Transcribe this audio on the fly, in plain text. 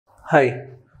Hi,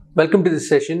 welcome to this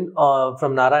session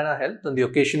from Narayana Health on the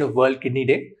occasion of World Kidney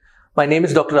Day. My name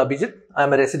is Dr. Abhijit.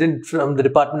 I'm a resident from the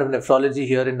Department of Nephrology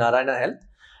here in Narayana Health,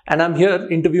 and I'm here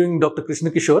interviewing Dr. Krishna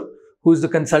Kishore, who is the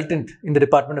consultant in the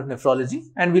Department of Nephrology,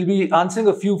 and we'll be answering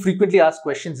a few frequently asked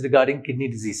questions regarding kidney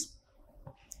disease.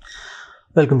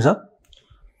 Welcome, sir.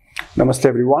 Namaste,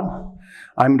 everyone.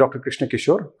 I'm Dr. Krishna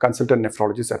Kishore, consultant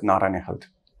nephrologist at Narayana Health.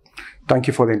 Thank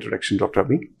you for the introduction, Dr.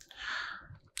 Abhi.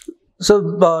 So,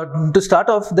 to start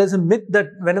off, there's a myth that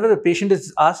whenever a patient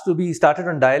is asked to be started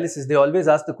on dialysis, they always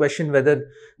ask the question whether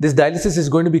this dialysis is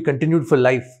going to be continued for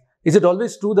life. Is it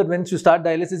always true that once you start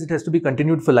dialysis, it has to be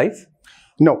continued for life?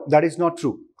 No, that is not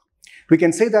true. We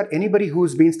can say that anybody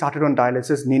who's been started on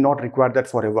dialysis need not require that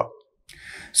forever.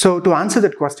 So, to answer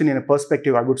that question in a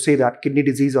perspective, I would say that kidney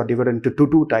disease are divided into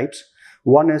two types.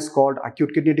 One is called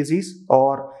acute kidney disease,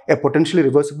 or a potentially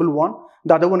reversible one.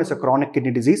 The other one is a chronic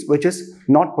kidney disease, which is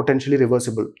not potentially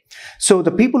reversible. So the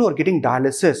people who are getting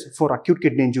dialysis for acute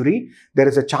kidney injury, there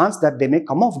is a chance that they may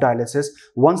come off dialysis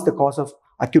once the cause of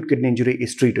acute kidney injury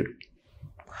is treated.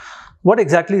 What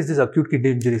exactly is this acute kidney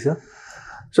injury, sir?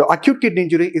 So acute kidney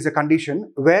injury is a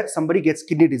condition where somebody gets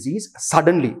kidney disease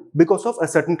suddenly because of a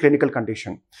certain clinical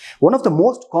condition. One of the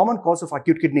most common cause of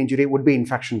acute kidney injury would be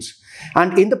infections.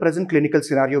 And in the present clinical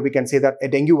scenario, we can say that a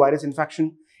dengue virus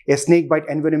infection, a snake bite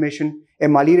envenomation, a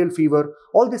malarial fever,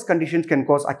 all these conditions can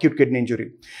cause acute kidney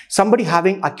injury. Somebody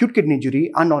having acute kidney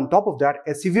injury and on top of that,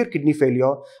 a severe kidney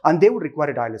failure, and they would require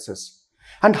a dialysis.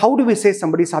 And how do we say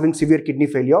somebody is having severe kidney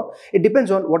failure? It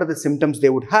depends on what are the symptoms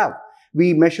they would have.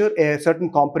 We measure a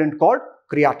certain component called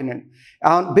creatinine.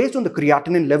 And based on the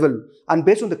creatinine level and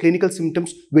based on the clinical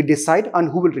symptoms, we decide on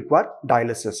who will require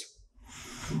dialysis.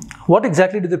 What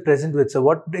exactly do they present with, sir?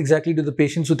 What exactly do the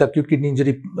patients with acute kidney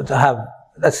injury have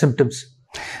as symptoms?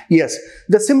 Yes,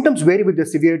 the symptoms vary with the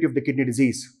severity of the kidney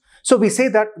disease. So we say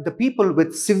that the people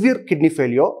with severe kidney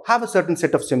failure have a certain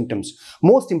set of symptoms.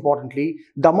 Most importantly,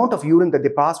 the amount of urine that they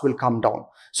pass will come down.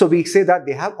 So we say that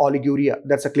they have oliguria.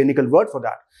 That's a clinical word for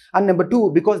that. And number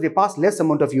two, because they pass less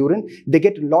amount of urine, they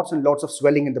get lots and lots of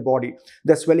swelling in the body.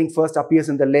 The swelling first appears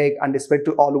in the leg and is spread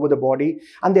to all over the body,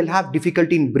 and they'll have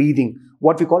difficulty in breathing,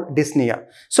 what we call dyspnea.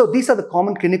 So these are the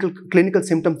common clinical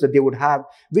symptoms that they would have,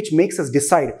 which makes us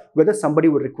decide whether somebody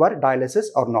would require dialysis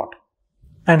or not.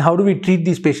 And how do we treat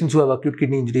these patients who have acute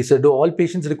kidney injury, sir? Do all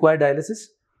patients require dialysis?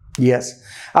 Yes.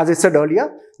 As I said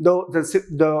earlier,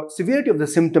 the severity of the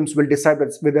symptoms will decide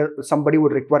whether somebody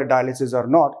would require dialysis or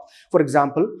not. For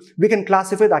example, we can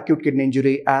classify the acute kidney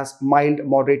injury as mild,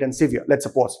 moderate, and severe, let's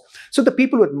suppose. So the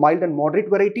people with mild and moderate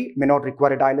variety may not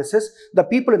require dialysis. The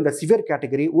people in the severe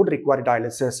category would require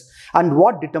dialysis. And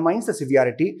what determines the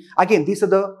severity? Again, these are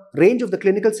the range of the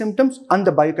clinical symptoms and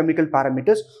the biochemical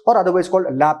parameters, or otherwise called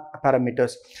lab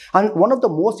parameters. And one of the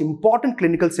most important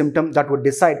clinical symptoms that would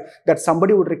decide that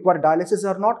somebody would require dialysis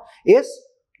or not is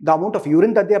the amount of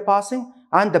urine that they are passing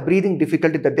and the breathing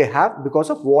difficulty that they have because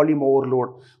of volume overload.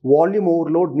 Volume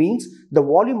overload means the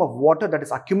volume of water that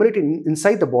is accumulated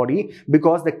inside the body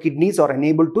because the kidneys are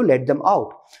unable to let them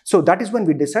out. So that is when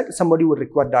we decide somebody would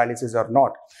require dialysis or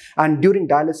not. And during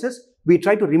dialysis, we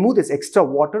try to remove this extra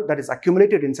water that is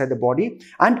accumulated inside the body,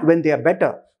 and when they are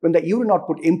better, when the urine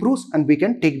output improves, and we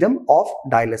can take them off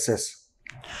dialysis.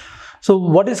 So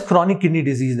what is chronic kidney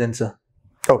disease then, sir?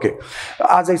 Okay,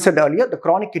 as I said earlier, the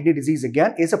chronic kidney disease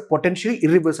again is a potentially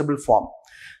irreversible form.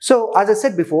 So as I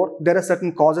said before, there are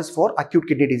certain causes for acute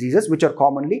kidney diseases, which are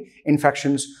commonly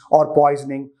infections or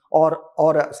poisoning or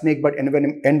a snake bite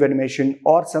envenomation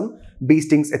or some bee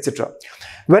stings, etc.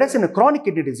 Whereas in a chronic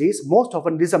kidney disease, most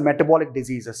often these are metabolic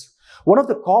diseases. One of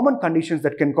the common conditions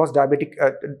that can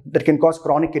cause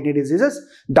chronic kidney disease is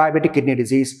diabetic kidney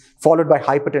disease, followed by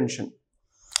hypertension.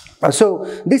 So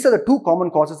these are the two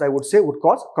common causes I would say would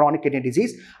cause chronic kidney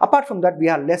disease. Apart from that, we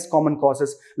have less common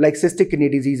causes like cystic kidney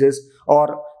diseases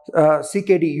or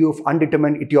CKD of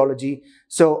undetermined etiology.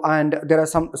 So, and there are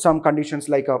some conditions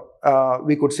like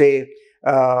we could say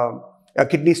a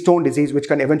kidney stone disease, which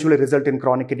can eventually result in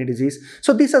chronic kidney disease.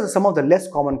 So these are some of the less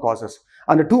common causes.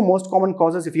 And the two most common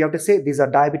causes, if you have to say, these are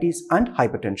diabetes and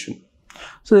hypertension.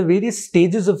 So the various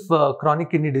stages of chronic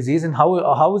kidney disease, and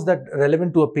how is that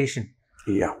relevant to a patient?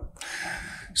 Yeah.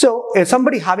 So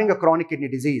somebody having a chronic kidney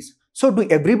disease. So do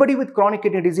everybody with chronic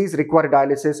kidney disease require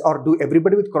dialysis, or do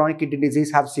everybody with chronic kidney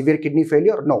disease have severe kidney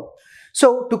failure? No.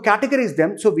 So to categorize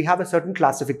them, so we have a certain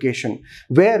classification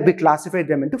where we classify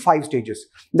them into 5 stages.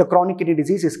 The chronic kidney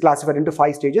disease is classified into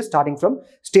 5 stages, starting from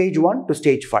stage 1 to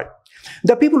stage 5.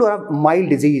 The people who have mild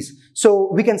disease,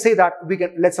 so we can say that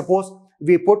let's suppose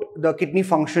we put the kidney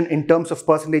function in terms of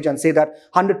percentage and say that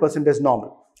 100% is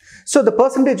normal. So the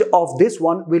percentage of this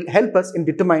one will help us in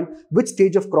determine which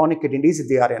stage of chronic kidney disease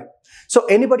they are in. So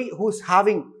anybody who's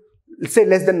having, say,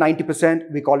 less than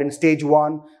 90%, we call it stage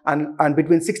 1, and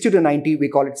between 60 to 90, we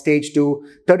call it stage 2,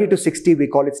 30 to 60, we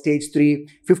call it stage 3,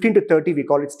 15 to 30, we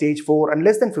call it stage 4, and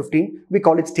less than 15, we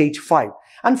call it stage 5.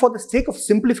 And for the sake of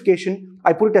simplification,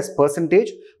 I put it as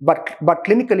percentage, but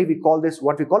clinically we call this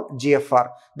what we call GFR,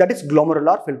 that is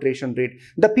glomerular filtration rate.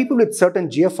 The people with certain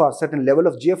GFR, certain level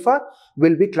of GFR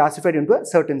will be classified into a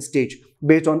certain stage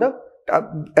based on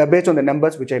the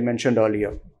numbers which I mentioned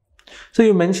earlier. So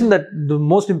you mentioned that the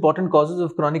most important causes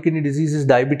of chronic kidney disease is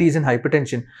diabetes and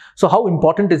hypertension. So how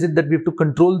important is it that we have to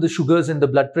control the sugars and the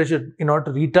blood pressure in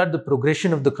order to retard the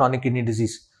progression of the chronic kidney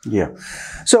disease? Yeah.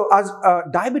 So as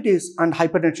diabetes and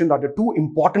hypertension are the two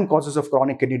important causes of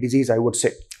chronic kidney disease, I would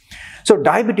say. So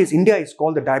diabetes, India is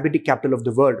called the diabetic capital of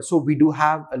the world. So we do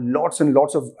have lots and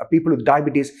lots of people with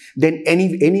diabetes than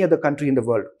any other country in the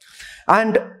world.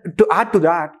 And to add to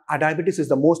that, diabetes is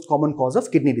the most common cause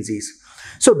of kidney disease.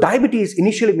 So diabetes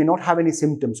initially may not have any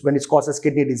symptoms when it causes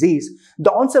kidney disease.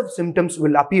 The onset of symptoms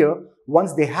will appear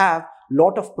once they have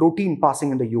lot of protein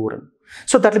passing in the urine.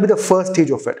 So that will be the first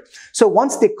stage of it. So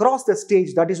once they cross the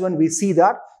stage, that is when we see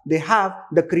that they have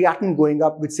the creatinine going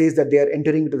up, which says that they are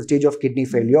entering into the stage of kidney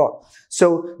failure.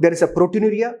 So there is a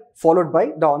proteinuria followed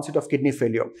by the onset of kidney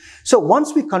failure. So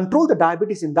once we control the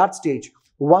diabetes in that stage,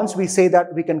 once we say that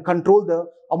we can control the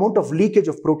amount of leakage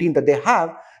of protein that they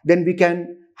have, then we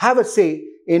can have a say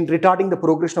in retarding the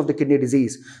progression of the kidney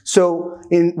disease. So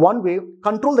in one way,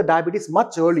 control the diabetes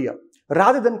much earlier,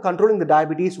 rather than controlling the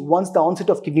diabetes once the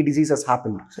onset of kidney disease has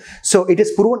happened. So it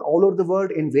is proven all over the world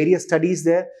in various studies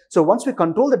there. So once we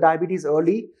control the diabetes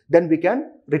early, then we can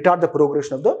retard the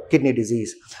progression of the kidney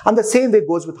disease. And the same way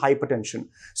goes with hypertension.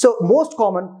 So most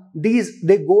common,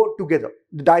 they go together,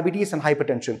 the diabetes and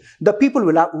hypertension. The people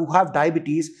who have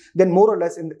diabetes, then more or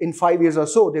less in 5 years or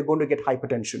so, they're going to get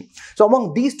hypertension. So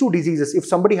among these two diseases, if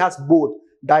somebody has both,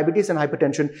 diabetes and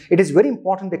hypertension, it is very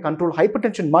important they control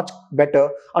hypertension much better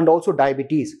and also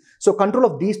diabetes. So control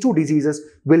of these two diseases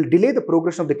will delay the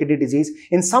progression of the kidney disease.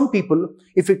 In some people,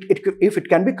 if it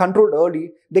can be controlled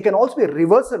early, there can also be a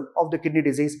reversal of the kidney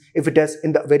disease if it is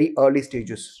in the very early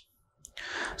stages.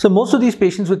 So most of these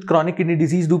patients with chronic kidney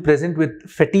disease do present with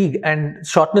fatigue and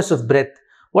shortness of breath.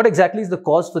 What exactly is the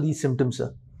cause for these symptoms,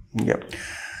 sir? Yeah.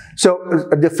 So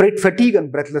the fatigue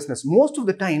and breathlessness, most of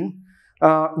the time,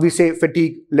 we say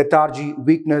fatigue, lethargy,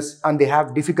 weakness, and they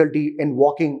have difficulty in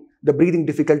walking, the breathing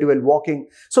difficulty while walking.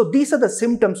 So these are the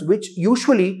symptoms which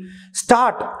usually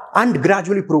start and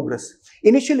gradually progress.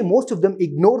 Initially, most of them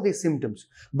ignore these symptoms,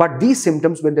 but these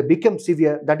symptoms, when they become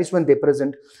severe, that is when they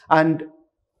present. And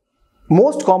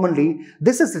most commonly,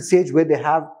 this is the stage where they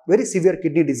have very severe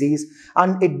kidney disease,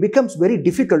 and it becomes very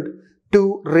difficult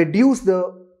to reduce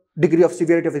the degree of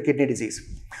severity of the kidney disease.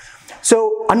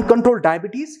 So uncontrolled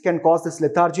diabetes can cause this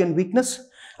lethargy and weakness,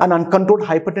 and uncontrolled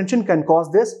hypertension can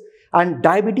cause this, and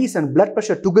diabetes and blood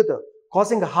pressure together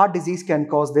causing a heart disease can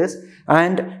cause this,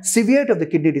 and severity of the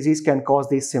kidney disease can cause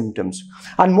these symptoms.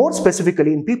 And more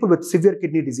specifically, in people with severe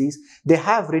kidney disease, they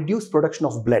have reduced production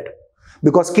of blood,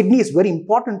 because kidney is very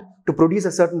important to produce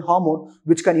a certain hormone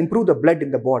which can improve the blood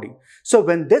in the body. So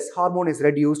when this hormone is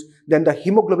reduced, then the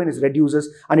hemoglobin is reduces,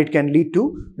 and it can lead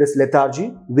to this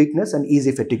lethargy, weakness, and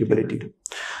easy fatigability.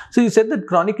 So you said that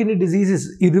chronic kidney disease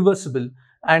is irreversible.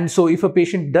 And so if a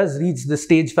patient does reach the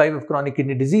stage 5 of chronic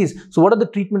kidney disease, so what are the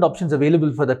treatment options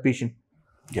available for that patient?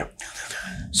 Yeah.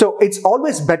 So it's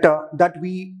always better that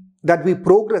we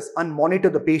progress and monitor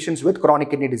the patients with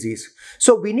chronic kidney disease.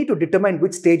 So we need to determine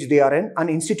which stage they are in and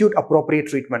institute appropriate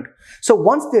treatment. So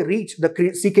once they reach the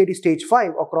CKD stage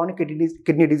 5 or chronic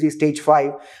kidney disease stage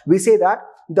 5, we say that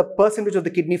the percentage of the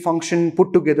kidney function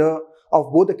put together of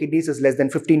both the kidneys is less than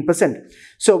 15%.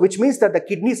 So which means that the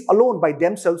kidneys alone by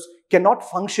themselves cannot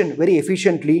function very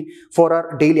efficiently for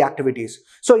our daily activities.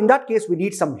 So in that case, we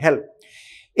need some help.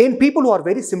 In people who are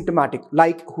very symptomatic,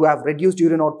 like who have reduced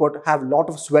urine output, have a lot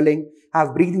of swelling,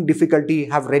 have breathing difficulty,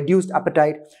 have reduced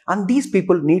appetite, and these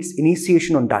people needs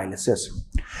initiation on dialysis.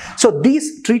 So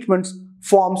these treatments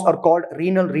forms are called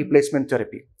renal replacement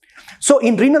therapy. So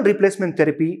in renal replacement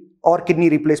therapy or kidney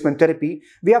replacement therapy,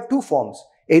 we have two forms.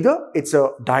 Either it's a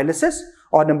dialysis,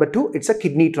 or number 2, it's a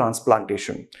kidney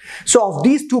transplantation. So of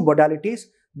these two modalities,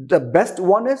 the best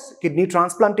one is kidney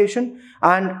transplantation,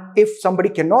 and if somebody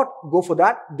cannot go for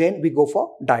that, then we go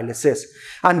for dialysis.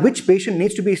 And which patient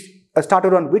needs to be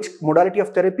started on which modality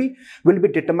of therapy will be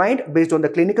determined based on the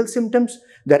clinical symptoms,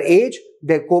 their age,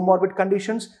 their comorbid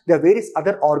conditions, their various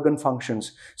other organ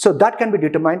functions. So that can be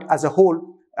determined as a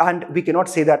whole, and we cannot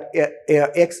say that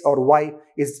X or Y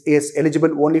is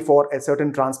eligible only for a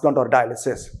certain transplant or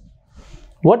dialysis.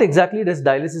 What exactly does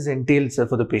dialysis entail, sir,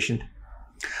 for the patient?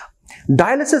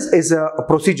 Dialysis is a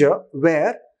procedure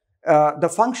where the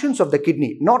functions of the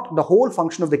kidney, not the whole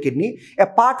function of the kidney, a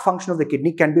part function of the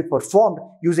kidney can be performed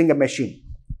using a machine.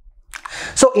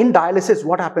 So in dialysis,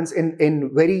 what happens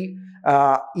in very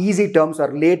easy terms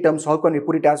or lay terms, how can we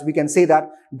put it as, we can say that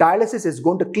dialysis is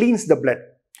going to cleanse the blood.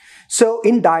 So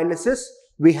in dialysis,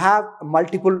 we have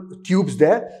multiple tubes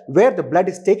there where the blood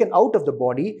is taken out of the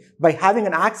body by having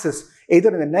an access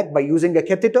either in the neck by using a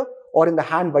catheter or in the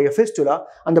hand by a fistula,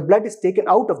 and the blood is taken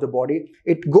out of the body.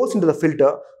 It goes into the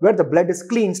filter where the blood is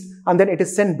cleansed and then it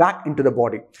is sent back into the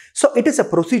body. So it is a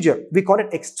procedure. We call it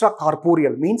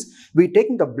extracorporeal, means we're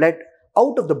taking the blood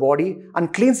out of the body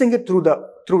and cleansing it through the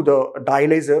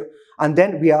dialyzer, and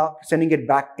then we are sending it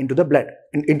back into the blood,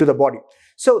 into the body.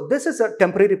 So this is a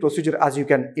temporary procedure, as you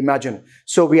can imagine.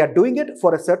 So we are doing it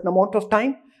for a certain amount of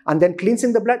time and then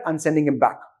cleansing the blood and sending it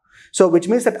back. So which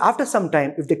means that after some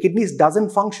time, if the kidneys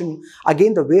doesn't function,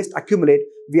 again the waste accumulate,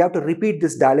 we have to repeat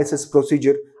this dialysis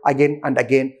procedure again and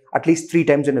again, at least 3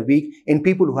 times in a week in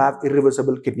people who have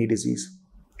irreversible kidney disease.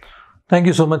 Thank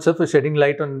you so much, sir, for shedding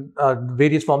light on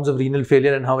various forms of renal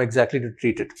failure and how exactly to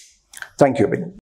treat it. Thank you.